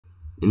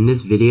In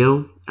this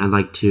video, I'd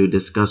like to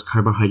discuss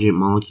carbohydrate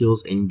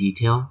molecules in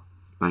detail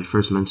by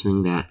first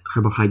mentioning that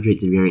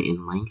carbohydrates vary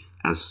in length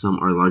as some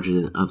are larger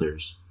than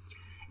others.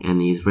 And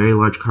these very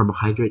large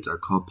carbohydrates are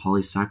called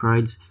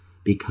polysaccharides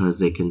because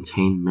they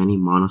contain many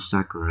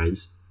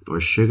monosaccharides or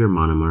sugar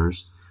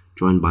monomers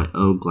joined by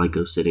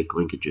O-glycosidic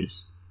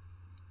linkages.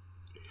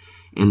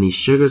 And these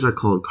sugars are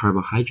called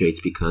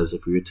carbohydrates because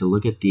if we were to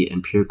look at the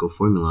empirical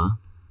formula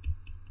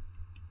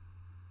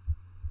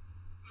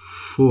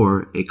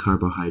for a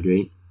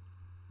carbohydrate,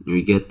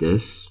 we get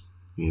this.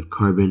 We have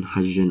carbon,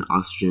 hydrogen,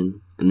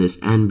 oxygen, and this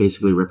N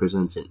basically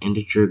represents an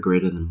integer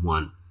greater than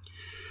 1.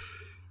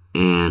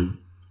 And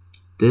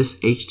this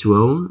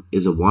H2O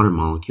is a water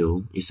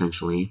molecule,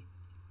 essentially,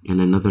 and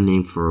another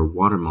name for a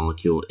water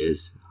molecule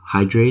is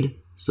hydrate.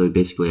 So we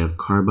basically have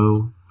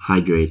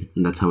carbohydrate,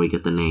 and that's how we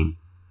get the name.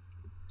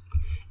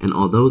 And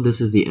although this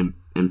is the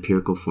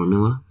empirical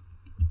formula,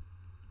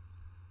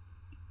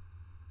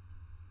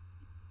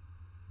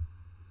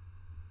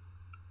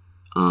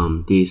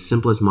 the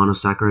simplest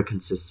monosaccharide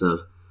consists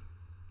of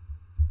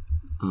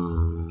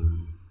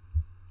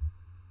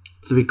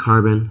 3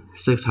 carbon,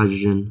 6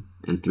 hydrogen,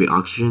 and 3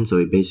 oxygen, so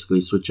we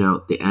basically switch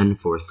out the N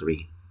for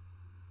 3.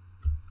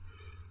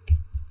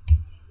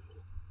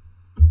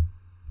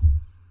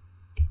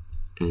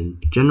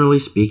 And generally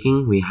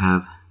speaking, we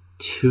have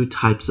 2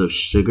 types of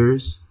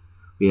sugars.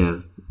 We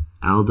have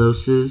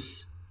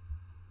aldoses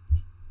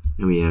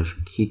and we have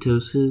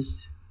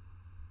ketoses.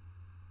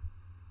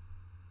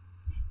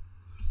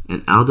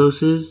 And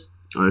aldoses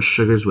are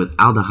sugars with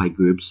aldehyde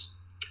groups,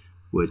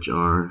 which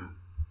are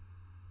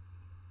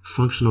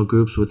functional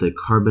groups with a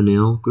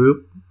carbonyl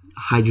group,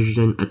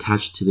 hydrogen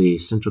attached to the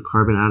central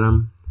carbon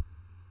atom,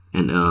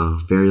 and a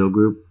variable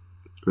group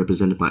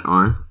represented by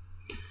R.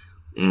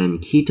 And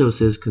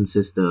ketoses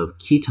consist of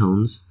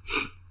ketones,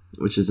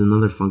 which is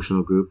another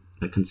functional group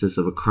that consists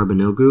of a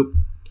carbonyl group,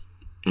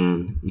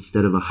 and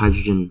instead of a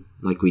hydrogen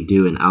like we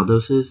do in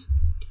aldoses,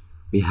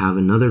 we have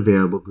another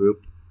variable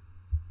group.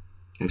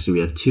 Actually, we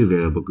have 2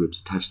 variable groups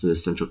attached to the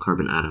central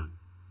carbon atom.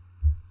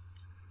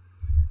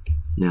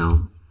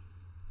 Now,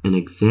 an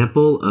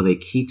example of a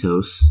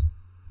ketose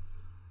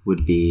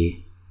would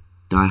be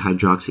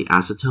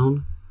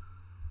dihydroxyacetone.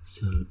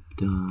 So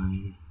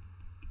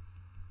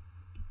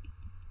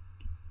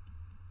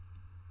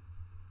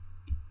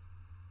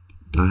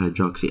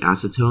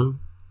dihydroxyacetone,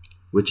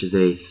 which is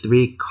a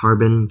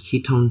 3-carbon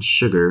ketone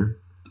sugar,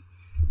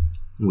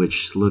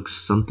 which looks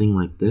something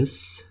like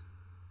this.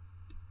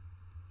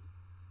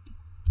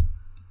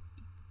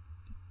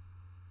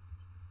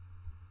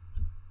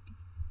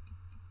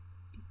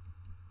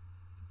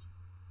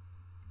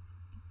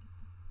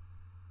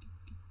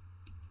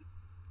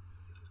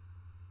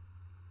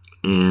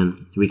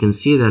 And we can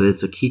see that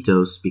it's a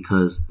ketose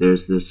because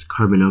there's this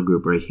carbonyl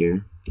group right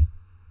here.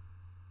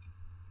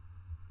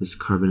 This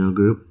carbonyl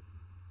group.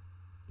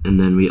 And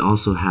then we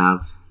also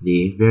have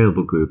the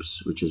variable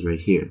groups, which is right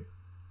here.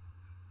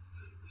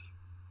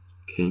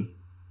 Okay.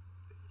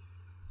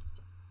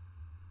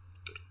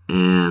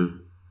 And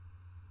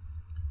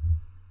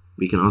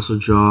we can also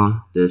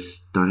draw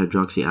this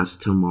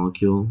dihydroxyacetone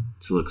molecule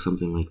to look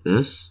something like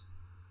this,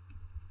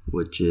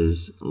 which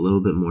is a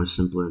little bit more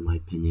simpler in my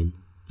opinion.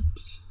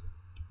 Oops.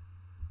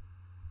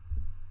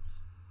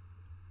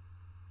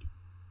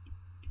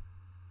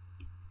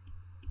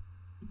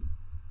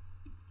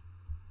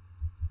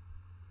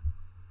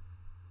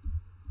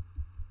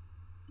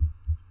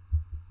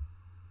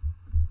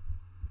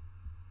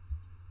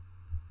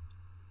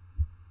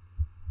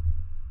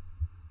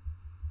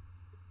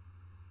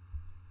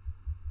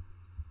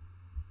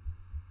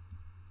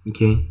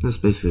 Okay, that's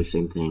basically the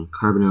same thing.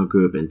 Carbonyl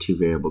group and 2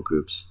 variable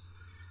groups.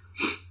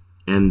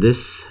 And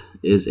this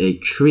is a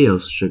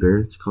triose sugar.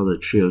 It's called a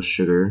triose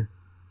sugar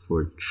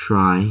for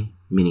tri,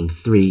 meaning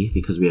 3,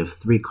 because we have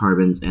 3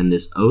 carbons, and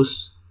this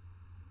ose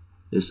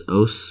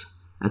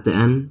at the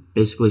end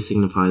basically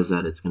signifies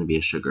that it's going to be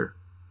a sugar.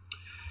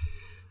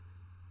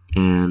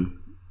 And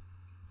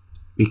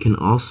we can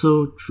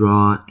also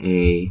draw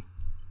a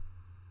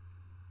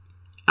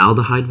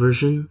aldehyde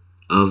version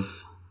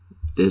of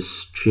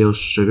this triose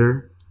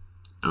sugar,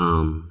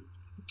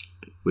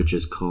 which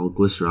is called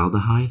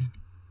glyceraldehyde.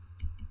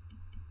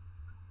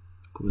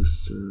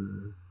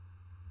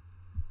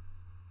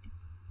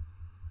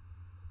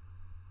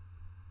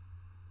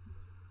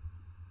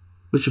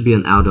 Which would be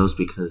an aldose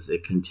because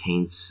it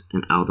contains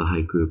an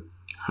aldehyde group.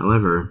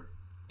 However,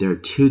 there are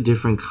 2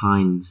 different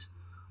kinds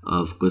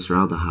of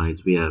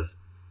glyceraldehydes. We have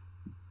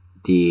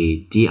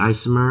the D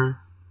isomer,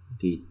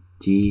 the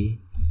D,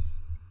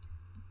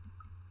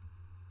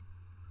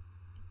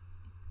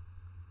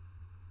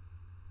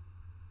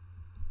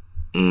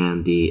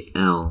 and the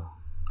L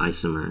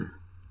isomer.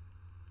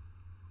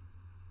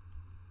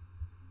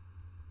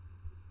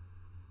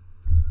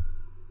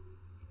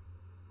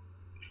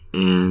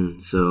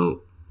 And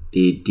so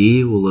the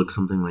D will look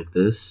something like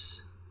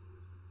this.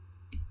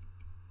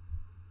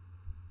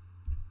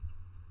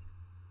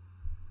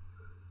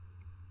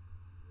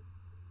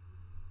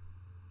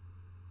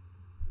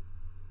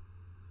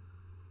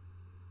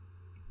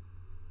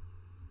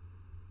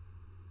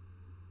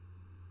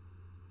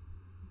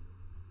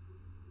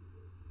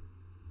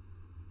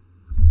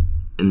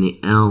 and the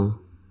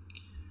L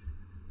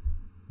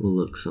will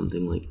look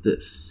something like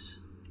this.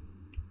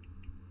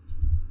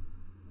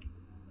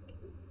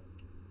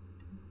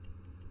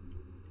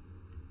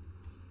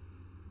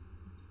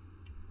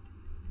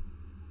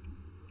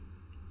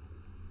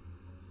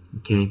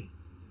 Okay,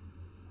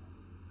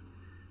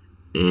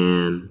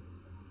 and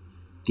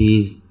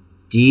these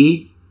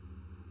D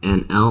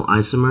and L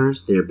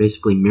isomers, they are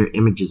basically mirror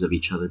images of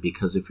each other,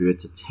 because if you were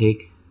to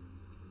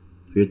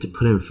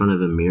put it in front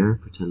of a mirror,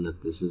 pretend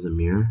that this is a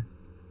mirror,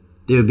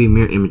 they would be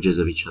mirror images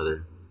of each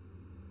other.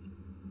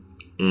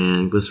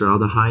 And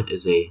glyceraldehyde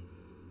is a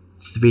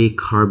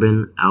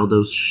 3-carbon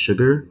aldose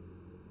sugar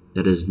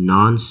that is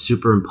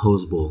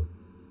non-superimposable,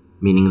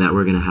 meaning that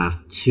we're going to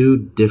have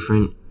 2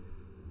 different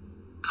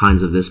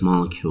kinds of this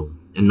molecule.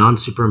 And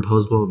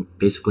non-superimposable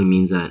basically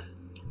means that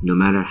no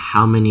matter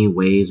how many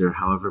ways or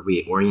however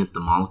we orient the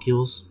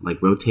molecules,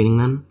 like rotating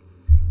them,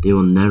 they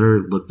will never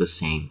look the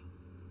same.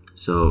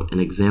 So an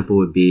example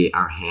would be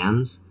our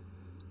hands.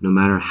 No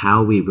matter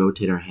how we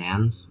rotate our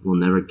hands, we'll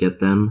never get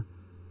them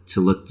to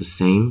look the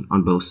same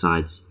on both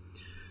sides.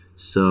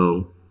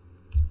 So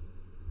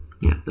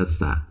yeah, that's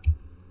that.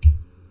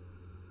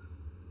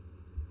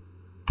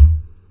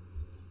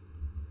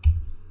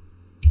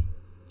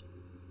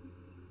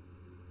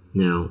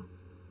 Now,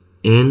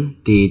 in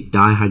the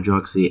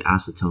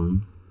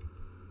dihydroxyacetone,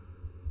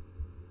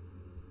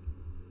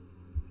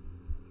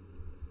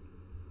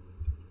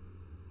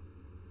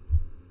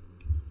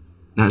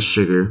 that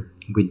sugar,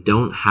 we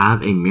don't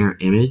have a mirror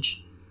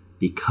image,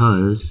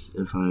 because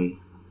if I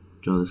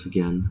draw this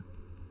again,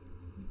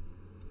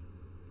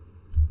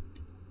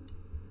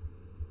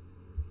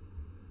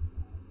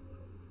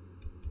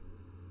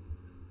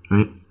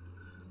 right?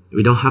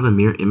 We don't have a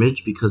mirror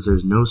image because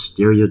there's no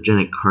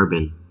stereogenic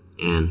carbon.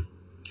 And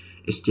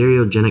a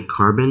stereogenic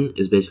carbon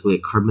is basically a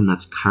carbon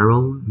that's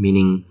chiral,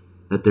 meaning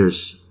that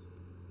there's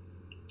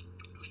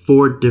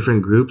 4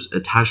 different groups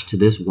attached to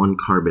this one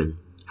carbon.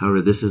 However,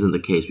 this isn't the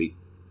case. We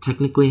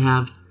technically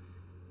have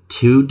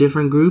 2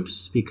 different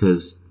groups,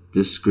 because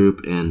this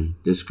group and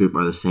this group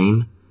are the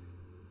same.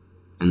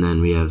 And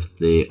then we have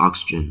the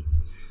oxygen.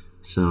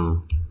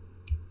 So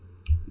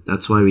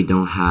that's why we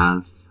don't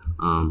have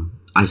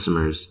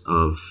isomers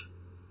of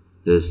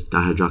this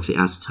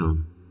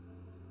dihydroxyacetone.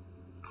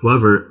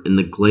 However, in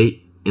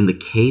the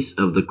case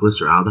of the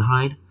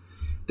glyceraldehyde,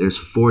 there's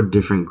 4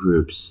 different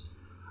groups.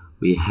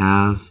 We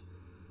have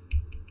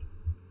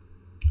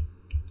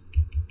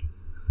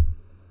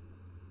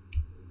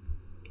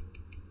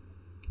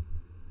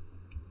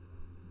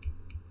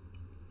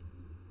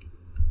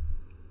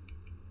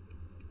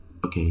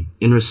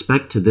in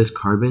respect to this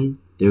carbon,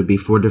 there would be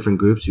 4 different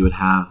groups. You would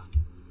have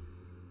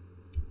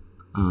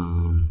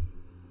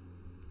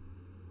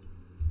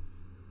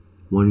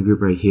one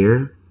group right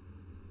here,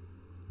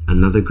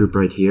 another group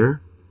right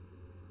here,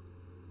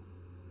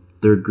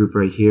 third group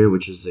right here,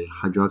 which is a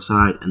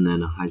hydroxide, and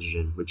then a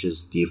hydrogen, which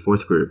is the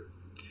 4th group.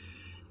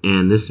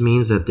 And this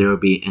means that there will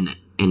be an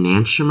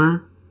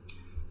enantiomer.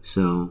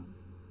 So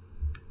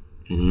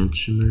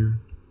enantiomer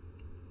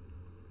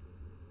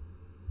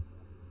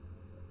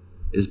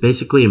is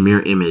basically a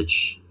mirror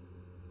image.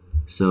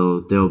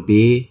 So there'll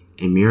be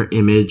a mirror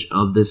image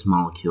of this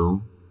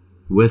molecule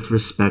with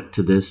respect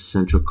to this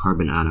central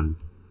carbon atom.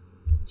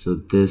 So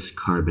this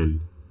carbon,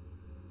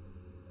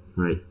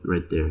 right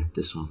there,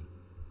 this one.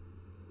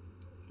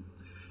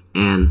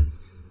 And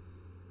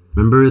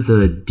remember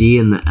the D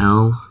and the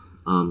L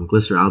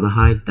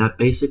glyceraldehyde, that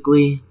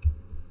basically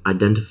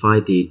identify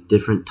the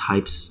different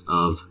types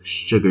of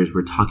sugars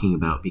we're talking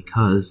about,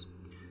 because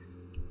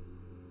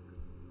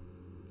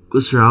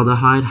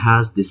glyceraldehyde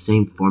has the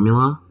same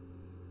formula,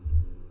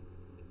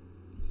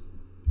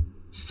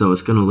 so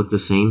it's going to look the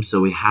same, so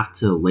we have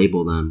to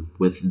label them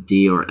with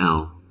D or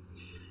L.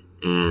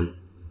 And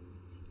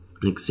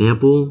an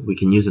example, we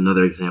can use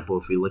another example.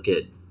 If we look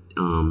at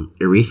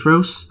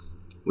erythrose,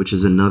 which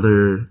is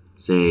another,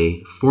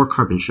 say,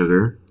 4-carbon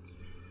sugar,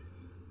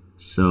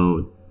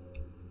 so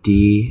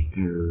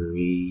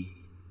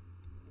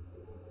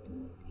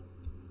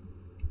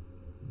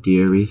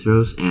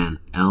D-erythrose and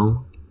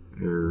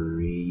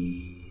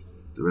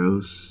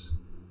L-erythrose.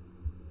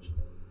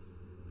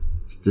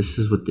 So this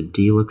is what the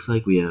D looks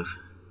like. We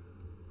have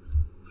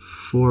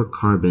 4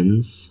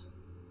 carbons.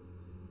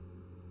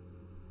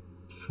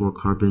 4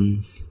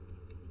 carbons.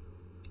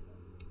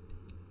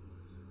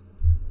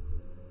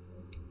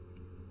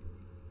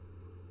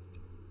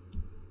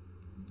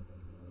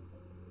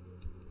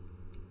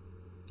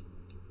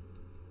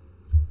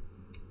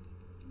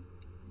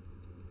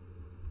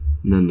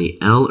 And then the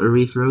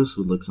L-erythrose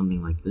would look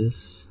something like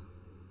this.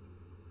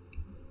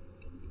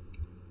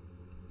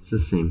 It's the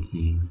same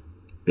thing,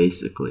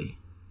 basically.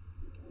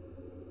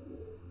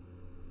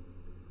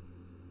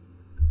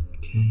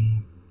 Okay.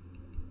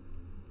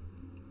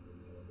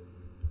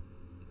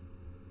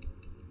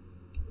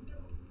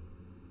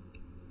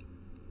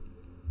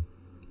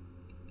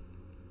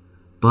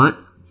 But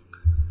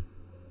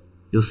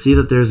you'll see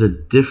that there's a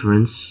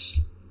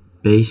difference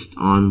based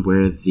on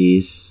where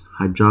these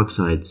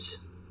hydroxides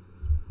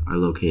are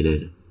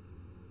located.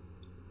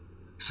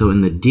 So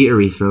in the D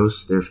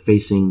erythros, they're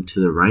facing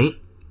to the right,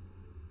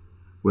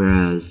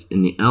 whereas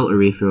in the L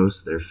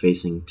erythros, they're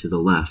facing to the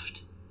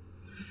left.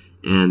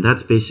 And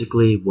that's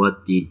basically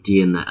what the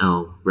D and the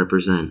L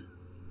represent.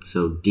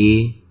 So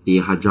D, the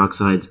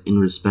hydroxides in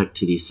respect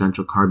to the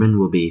central carbon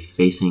will be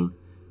facing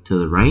to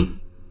the right,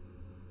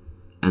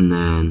 and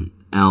then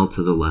L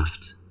to the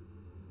left.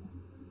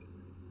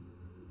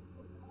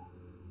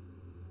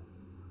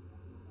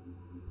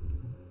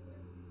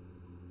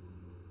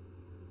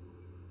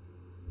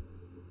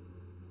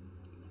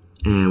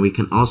 And we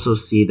can also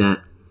see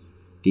that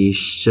these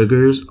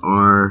sugars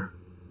are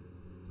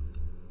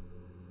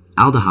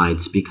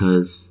aldehydes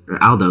or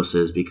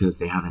aldoses because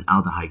they have an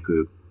aldehyde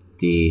group.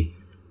 The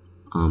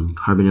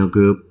carbonyl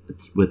group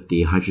with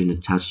the hydrogen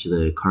attached to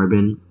the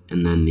carbon,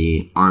 and then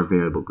the R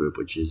variable group,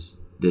 which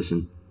is this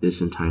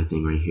entire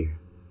thing right here.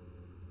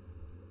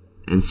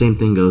 And same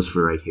thing goes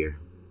for right here.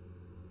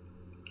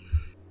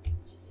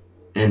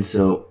 And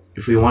so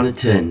if we wanted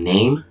to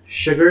name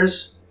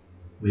sugars,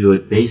 we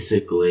would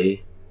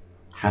basically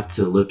have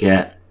to look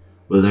at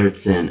whether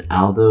it's an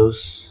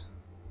aldose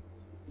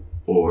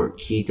or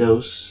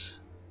ketose,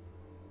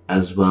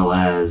 as well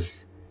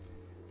as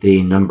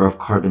the number of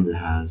carbons it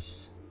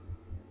has.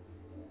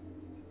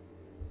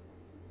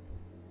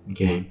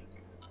 Okay,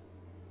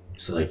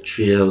 so like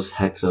triose,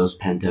 hexose,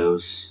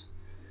 pentose.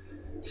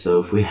 So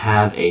if we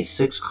have a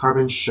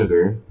 6-carbon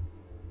sugar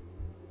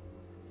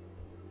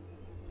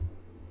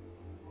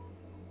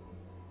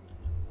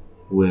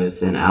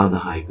with an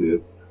aldehyde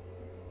group,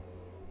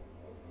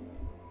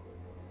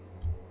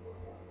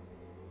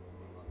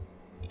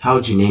 how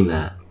would you name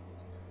that?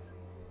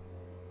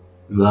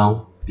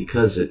 Well,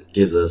 because it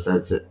gives us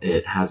that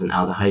it has an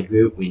aldehyde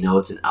group, we know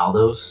it's an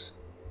aldose.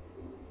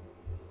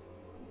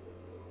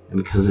 And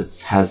because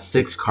it has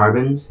 6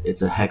 carbons,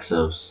 it's a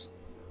hexose.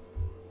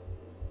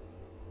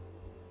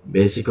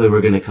 Basically, we're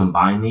going to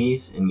combine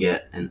these and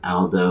get an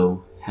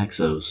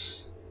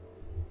aldohexose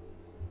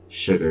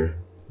sugar.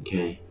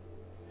 Okay.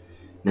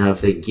 Now, if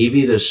they give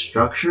you the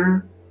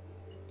structure,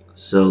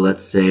 so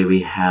let's say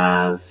we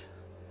have,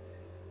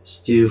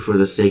 for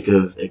the sake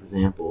of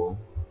example,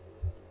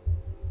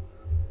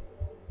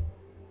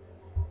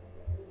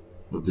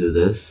 we'll do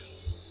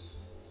this.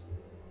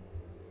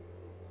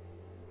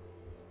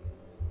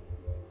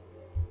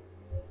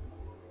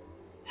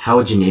 How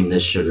would you name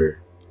this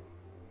sugar?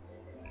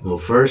 Well,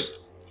 first,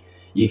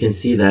 you can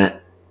see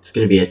that it's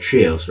going to be a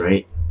triose,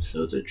 right?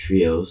 So it's a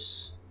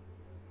triose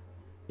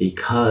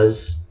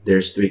because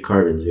there's 3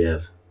 carbons. We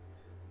have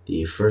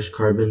the first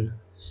carbon,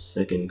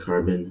 second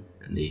carbon,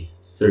 and the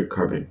third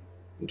carbon.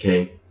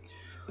 Okay?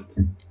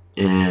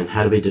 And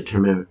how do we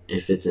determine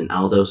if it's an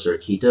aldose or a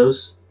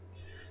ketose?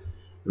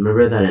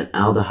 Remember that an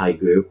aldehyde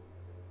group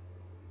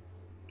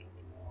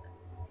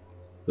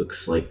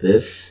looks like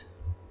this,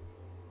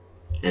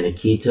 and a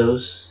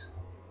ketose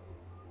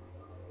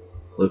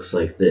looks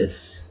like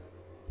this.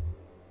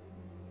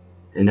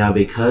 And now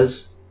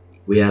because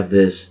we have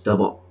this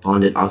double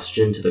bonded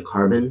oxygen to the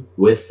carbon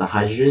with the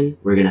hydrogen,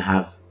 we're going to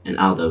have an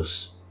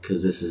aldose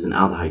because this is an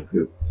aldehyde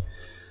group.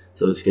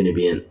 So it's going to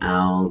be an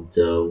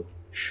aldotriose.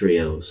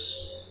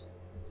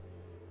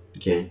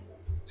 Okay,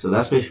 so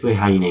that's basically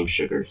how you name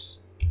sugars.